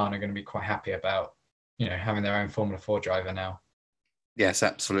Uzbekistan are going to be quite happy about, having their own Formula 4 driver now. Yes,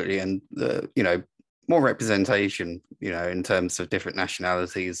 absolutely. And, more representation, in terms of different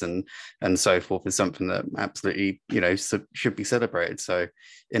nationalities and so forth is something that absolutely, should be celebrated. So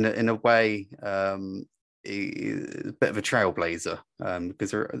in a way, a bit of a trailblazer,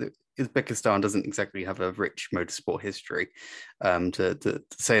 because Uzbekistan doesn't exactly have a rich motorsport history, to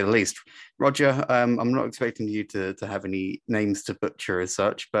say the least. Roger, I'm not expecting you to have any names to butcher as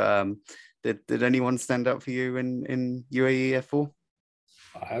such, but did anyone stand up for you in UAE F4?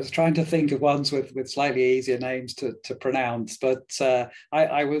 I was trying to think of ones with slightly easier names to pronounce, but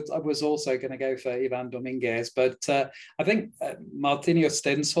I was also going to go for Ivan Dominguez. But I think Martinho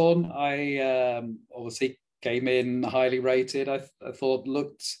Stenson, I obviously came in highly rated. I thought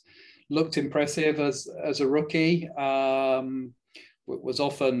looked impressive as a rookie. Was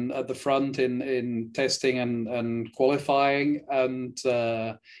often at the front in testing and qualifying, and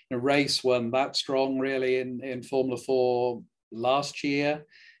race wasn't that strong really in Formula 4 last year.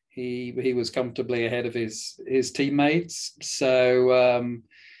 He was comfortably ahead of his teammates. So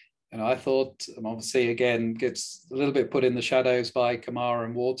I thought, and obviously again gets a little bit put in the shadows by Kamara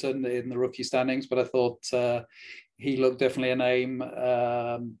and Wharton in the rookie standings, but I thought he looked definitely a name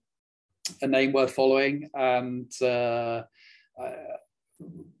worth following. And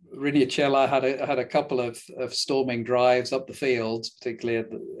Rinichella had a couple of storming drives up the field, particularly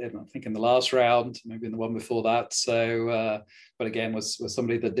I think in the last round, maybe in the one before that. So, but again, was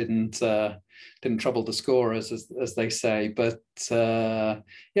somebody that didn't trouble the scorers, as they say. But some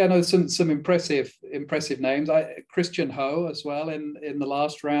impressive names. Christian Ho as well in the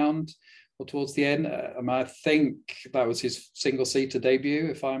last round or towards the end. I think that was his single seater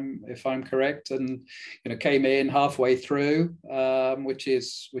debut, if I'm correct, and came in halfway through, which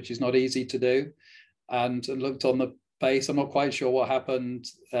is not easy to do, and looked on the pace. I'm not quite sure what happened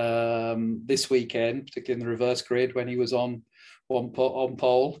this weekend, particularly in the reverse grid when he was on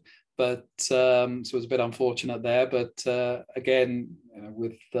pole, but so it was a bit unfortunate there. But again,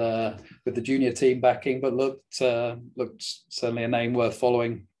 with the junior team backing, but looked certainly a name worth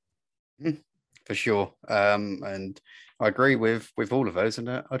following. For sure, and I agree with all of those, and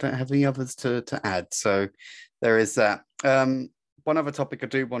I don't have any others to add. So there is that. One other topic I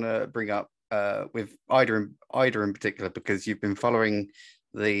do want to bring up with Ida in particular, because you've been following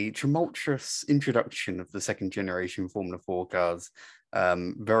the tumultuous introduction of the second generation Formula 4 cars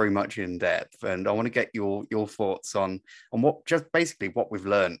very much in depth, and I want to get your thoughts on what we've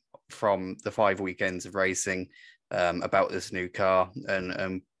learned from the 5 weekends of racing about this new car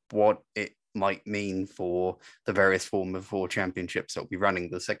and what it might mean for the various Formula 4 championships that will be running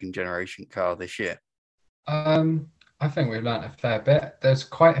the second generation car this year. I think we've learned a fair bit. There's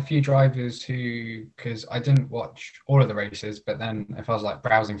quite a few drivers who, because I didn't watch all of the races, but then if I was like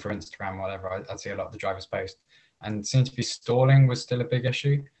browsing for Instagram or whatever, I'd see a lot of the drivers post, and seemed to be stalling was still a big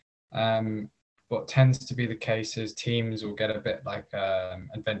issue. What tends to be the case is teams will get a bit like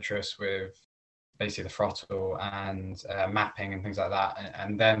adventurous with basically the throttle and mapping and things like that,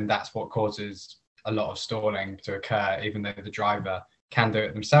 and then that's what causes a lot of stalling to occur. Even though the driver can do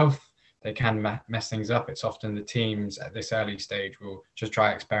it themselves, they can mess things up. It's often the teams at this early stage will just try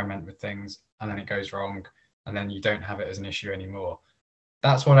experiment with things, and then it goes wrong, and then you don't have it as an issue anymore.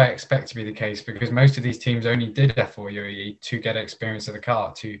 That's what I expect to be the case, because most of these teams only did F4 UAE to get experience of the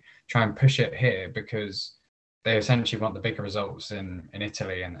car, to try and push it here, because they essentially want the bigger results in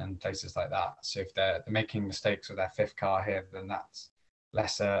Italy and places like that. So if they're making mistakes with their fifth car here, then that's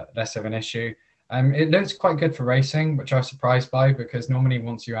less of an issue. It looks quite good for racing, which I was surprised by, because normally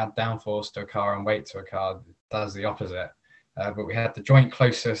once you add downforce to a car and weight to a car, it does the opposite. But we had the joint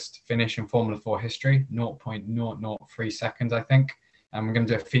closest finish in Formula 4 history, 0.003 seconds, I think. And we're going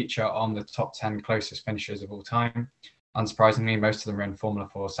to do a feature on the top 10 closest finishers of all time. Unsurprisingly, most of them are in Formula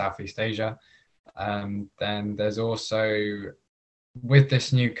 4 Southeast Asia. Then there's also, with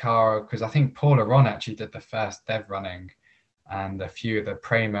this new car, because I think Paul Aron actually did the first dev running, and a few of the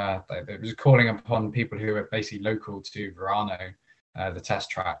Prema, it was calling upon people who were basically local to Verano, the test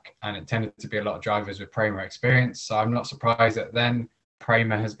track, and it tended to be a lot of drivers with Prema experience. So I'm not surprised that then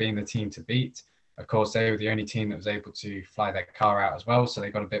Prema has been the team to beat. Of course, they were the only team that was able to fly their car out as well, so they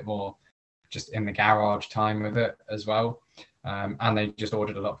got a bit more just in the garage time with it as well. And they just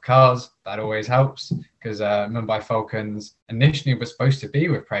ordered a lot of cars. That always helps, because Mumbai Falcons initially was supposed to be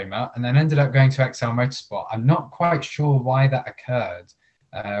with Prema and then ended up going to Excel Motorsport. I'm not quite sure why that occurred,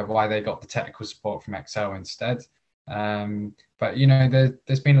 why they got the technical support from Excel instead. But, you know,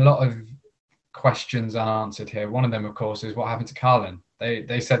 there's been a lot of questions unanswered here. One of them, of course, is what happened to Carlin.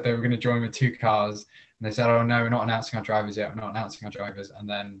 They said they were going to join with 2 cars, and they said, oh, no, we're not announcing our drivers yet. We're not announcing our drivers. And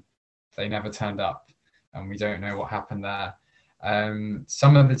then they never turned up, and we don't know what happened there.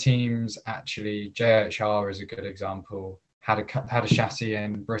 Some of the teams, actually, JHR is a good example, had a chassis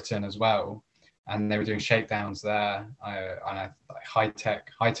in Britain as well, and they were doing shakedowns there. High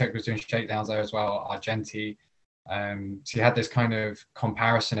Tech was doing shakedowns there as well, Argenti. So you had this kind of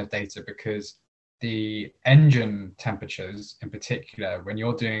comparison of data, because the engine temperatures in particular, when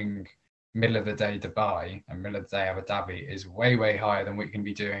you're doing middle of the day Dubai and middle of the day Abu Dhabi, is way higher than what you can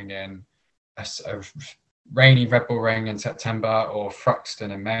be doing in a rainy Red Bull Ring in September or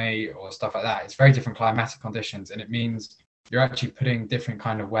Thruxton in May or stuff like that. It's very different climatic conditions, and it means you're actually putting different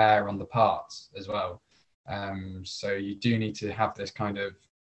kind of wear on the parts as well. So you do need to have this kind of,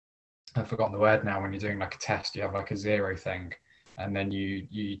 I've forgotten the word now, when you're doing like a test, you have like a 0 thing, and then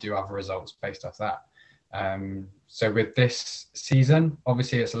you do other results based off that. So with this season,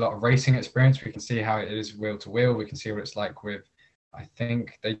 obviously it's a lot of racing experience. We can see how it is wheel to wheel. We can see what it's like with, I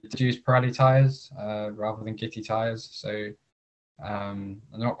think they use Pirelli tyres rather than Gitti tyres. So I'm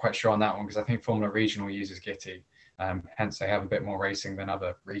not quite sure on that one, because I think Formula Regional uses Gitti. Hence they have a bit more racing than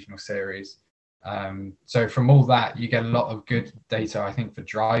other regional series. So from all that, you get a lot of good data, I think, for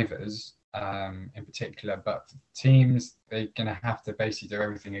drivers in particular. But for teams, they're going to have to basically do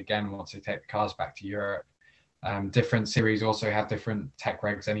everything again once they take the cars back to Europe. Different series also have different tech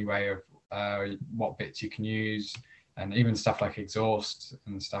regs anyway of what bits you can use. And even stuff like exhaust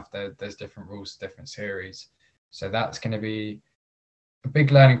and stuff, there's different rules to different series. So that's going to be a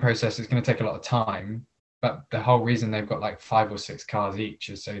big learning process. It's going to take a lot of time. But the whole reason they've got like 5 or 6 cars each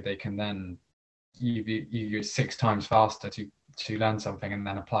is so they can then you 6 times faster to learn something and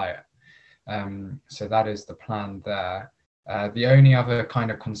then apply it. So that is the plan there. The only other kind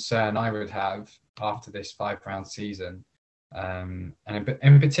of concern I would have after this 5-round season, and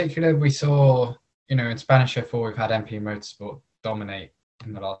in particular, we saw, you know, in Spanish F4, we've had MP Motorsport dominate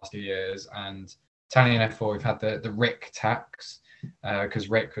in the last few years, and Italian F4, we've had the Rick tax, because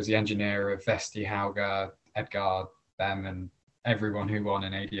Rick was the engineer of Vesti, Hauger, Edgar, them, and everyone who won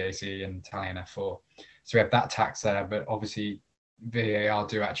in ADAC and Italian F4. So we have that tax there, but obviously VAR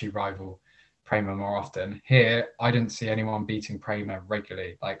do actually rival Prema more often. Here, I didn't see anyone beating Prema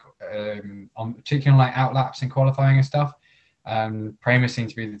regularly, like on particularly like outlaps and qualifying and stuff. Prema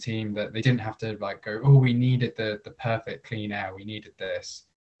seemed to be the team that they didn't have to like go, oh, we needed the perfect clean air, we needed this.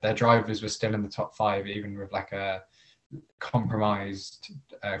 Their drivers were still in the top 5, even with like a compromised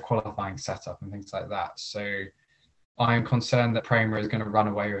qualifying setup and things like that. So I'm concerned that Prema is going to run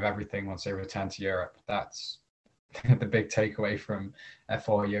away with everything once they return to Europe. That's the big takeaway from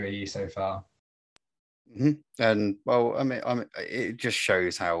F4 UAE so far. Mm-hmm. And well, I mean, it just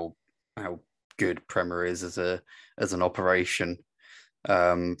shows how good Prema is as an operation,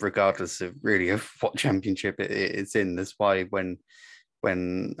 regardless of really of what championship it's in. That's why when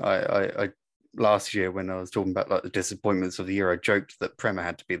I last year, when I was talking about like the disappointments of the year, I joked that Prema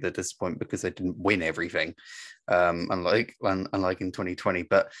had to be the disappointment because they didn't win everything, unlike in 2020.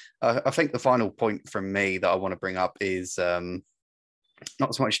 But I think the final point from me that I want to bring up is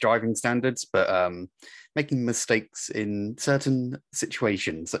not so much driving standards, but making mistakes in certain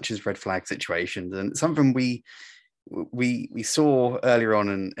situations, such as red flag situations, and something we saw earlier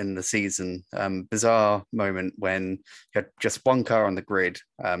on in the season. Bizarre moment when you had just one car on the grid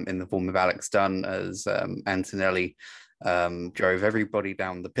in the form of Alex Dunn, as Antonelli drove everybody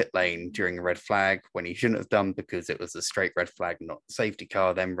down the pit lane during a red flag when he shouldn't have done, because it was a straight red flag, not safety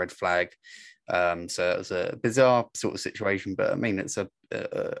car, then red flag. So it was a bizarre sort of situation, but I mean, it's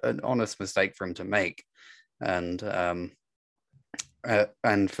an honest mistake for him to make. And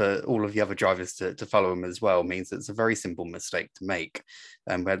for all of the other drivers to follow him as well means it's a very simple mistake to make.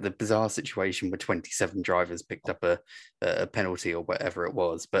 We had the bizarre situation where 27 drivers picked up a penalty or whatever it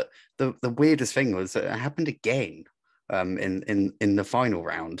was. But the weirdest thing was that it happened again in the final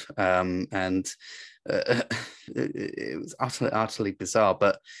round, and it was utterly bizarre.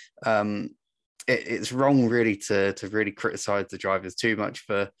 But it's wrong really to really criticize the drivers too much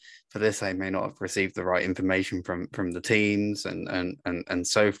for this. They may not have received the right information from the teams and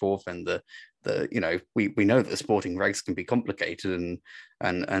so forth, and the you know, we know that sporting regs can be complicated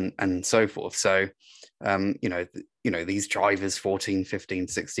and so forth. So you know, these drivers 14, 15,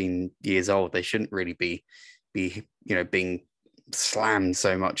 16 years old, they shouldn't really be you know, being slammed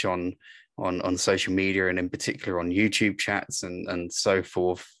so much on social media, and in particular on YouTube chats and so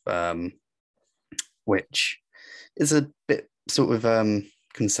forth, which is a bit sort of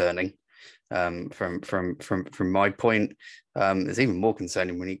concerning from my point. It's even more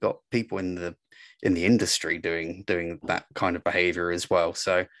concerning when you've got people in the industry doing that kind of behavior as well.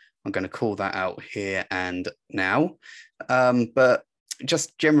 So I'm going to call that out here and now. But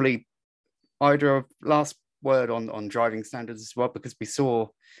just generally, Ida, last word on driving standards as well, because we saw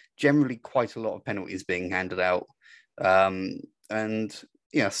generally quite a lot of penalties being handed out, and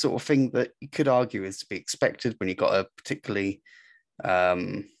sort of thing that you could argue is to be expected when you've got a particularly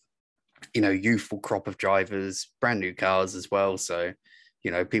youthful crop of drivers, brand new cars as well. So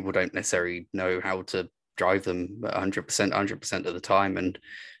people don't necessarily know how to drive them 100% of the time,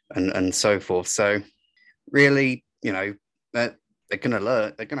 and so forth. So really, they're going to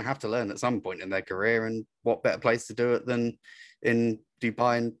learn. They're going to have to learn at some point in their career, and what better place to do it than in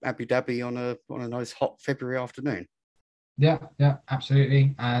Dubai and Abu Dhabi on a nice hot February afternoon. Yeah,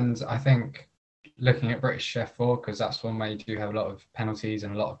 absolutely. And I think looking at British F4, because that's one where you do have a lot of penalties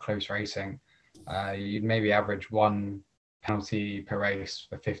and a lot of close racing, you'd maybe average one penalty per race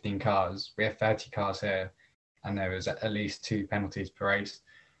for 15 cars. We have 30 cars here, and there was at least 2 penalties per race.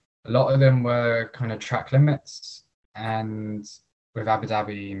 A lot of them were kind of track limits, and with Abu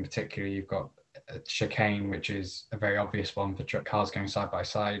Dhabi in particular, you've got a chicane, which is a very obvious one for cars going side by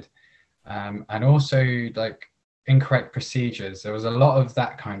side, and also like incorrect procedures. There was a lot of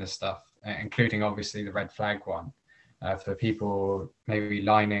that kind of stuff, including obviously the red flag one, for people maybe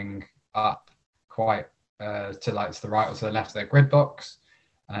lining up quite to the right or to the left of their grid box,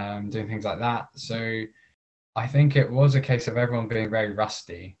 doing things like that. So I think it was a case of everyone being very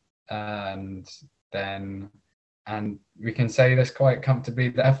rusty, and we can say this quite comfortably,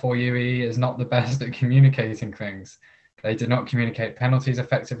 the F4UE is not the best at communicating things. They did not communicate penalties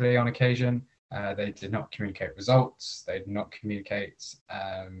effectively on occasion. They did not communicate results. They did not communicate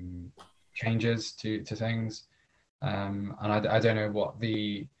changes to things. And I don't know what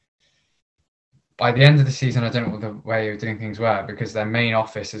by the end of the season, I don't know what the way of doing things were, because their main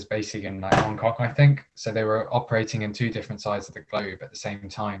office is basically in like Hong Kong, I think. So they were operating in 2 different sides of the globe at the same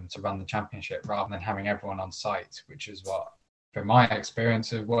time to run the championship, rather than having everyone on site, which is what, from my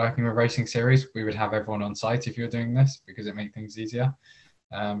experience of working with racing series, we would have everyone on site if you're doing this, because it made things easier.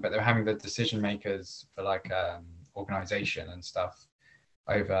 But they were having the decision makers for like organization and stuff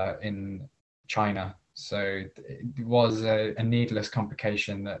over in China. So it was a needless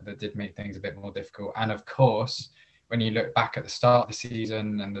complication that did make things a bit more difficult. And of course, when you look back at the start of the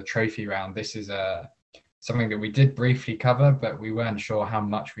season and the trophy round, this is something that we did briefly cover, but we weren't sure how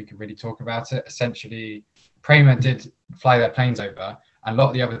much we could really talk about it. Essentially, Prema did fly their planes over, and a lot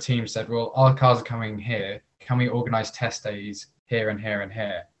of the other teams said, well, our cars are coming here. Can we organize test days here and here and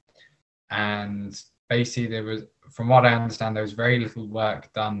here? And basically, there was, from what I understand, there was very little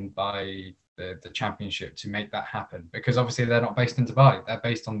work done by the championship to make that happen, because obviously they're not based in Dubai, they're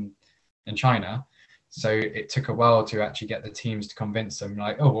based in China. So it took a while to actually get the teams to convince them,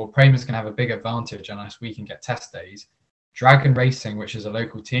 like, oh, well, Prema's going to have a big advantage unless we can get test days. Dragon Racing, which is a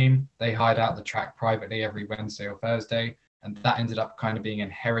local team, they hired out the track privately every Wednesday or Thursday, and that ended up kind of being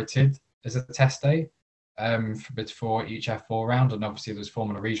inherited as a test day for each F4 round. And obviously there's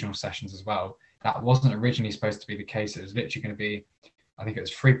Formula regional sessions as well. That wasn't originally supposed to be the case. It was literally going to be, I think it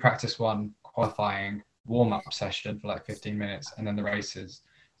was free practice 1, qualifying, warm-up session for like 15 minutes, and then the races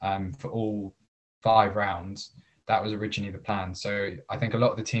for all 5 rounds. That was originally the plan. So I think a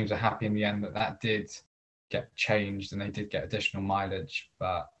lot of the teams are happy in the end that did get changed, and they did get additional mileage.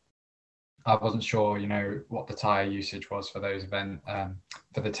 But I wasn't sure, what the tyre usage was for those events,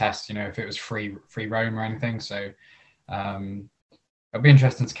 for the test, if it was free roam or anything. So it'll be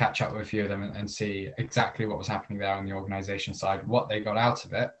interesting to catch up with a few of them and see exactly what was happening there on the organisation side, what they got out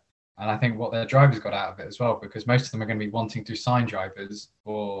of it, and I think what their drivers got out of it as well, because most of them are going to be wanting to sign drivers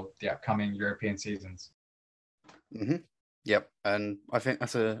for the upcoming European seasons. Mm-hmm. Yep, and I think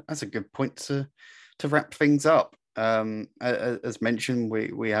that's a good point to wrap things up. As mentioned,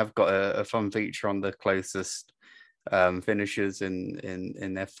 we have got a fun feature on the closest finishers in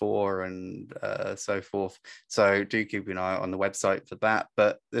F4 and so forth. So do keep an eye on the website for that.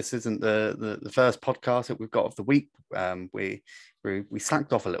 But this isn't the first podcast that we've got of the week. We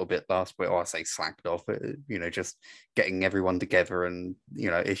slacked off a little bit last week. Or I say slacked off, just getting everyone together and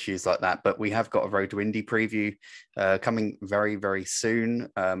issues like that. But we have got a Road to Indy preview coming very, very soon.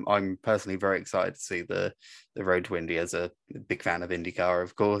 I'm personally very excited to see the Road to Indy, as a big fan of IndyCar,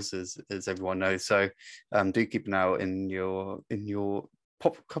 of course, as everyone knows. So do keep an eye out in your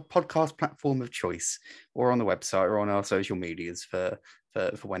podcast platform of choice, or on the website or on our social medias for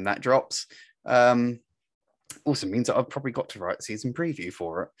when that drops. Also means that I've probably got to write a season preview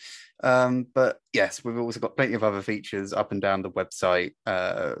for it. But yes, we've also got plenty of other features up and down the website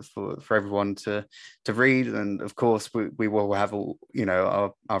for everyone to read. And of course, we will have all,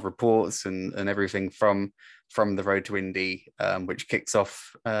 our reports and everything from the Road to Indy, which kicks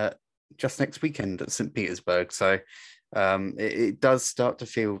off just next weekend at St. Petersburg. So it does start to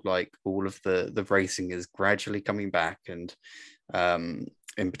feel like all of the racing is gradually coming back, and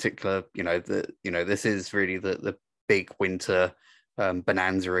in particular, this is really the big winter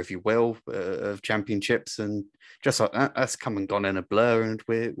bonanza, if you will, of championships, and just like that's come and gone in a blur, and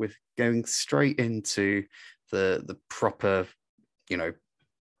we're going straight into the proper,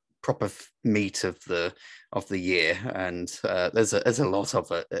 proper meat of the year, and there's a lot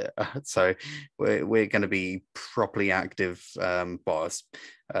of it, so we're going to be properly active.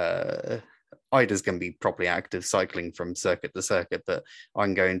 Ida's going to be properly active cycling from circuit to circuit, but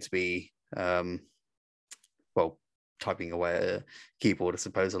I'm going to be, typing away at a keyboard, I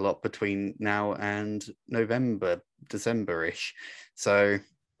suppose, a lot between now and November, December-ish. So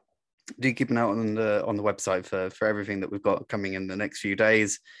do keep an eye on the website for everything that we've got coming in the next few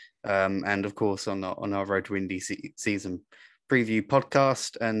days. And of course, on our Road to Indy season preview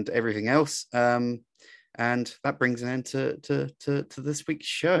podcast and everything else. And that brings an end to this week's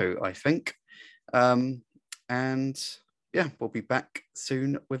show, I think. And yeah, we'll be back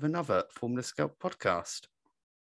soon with another Formula Scout podcast.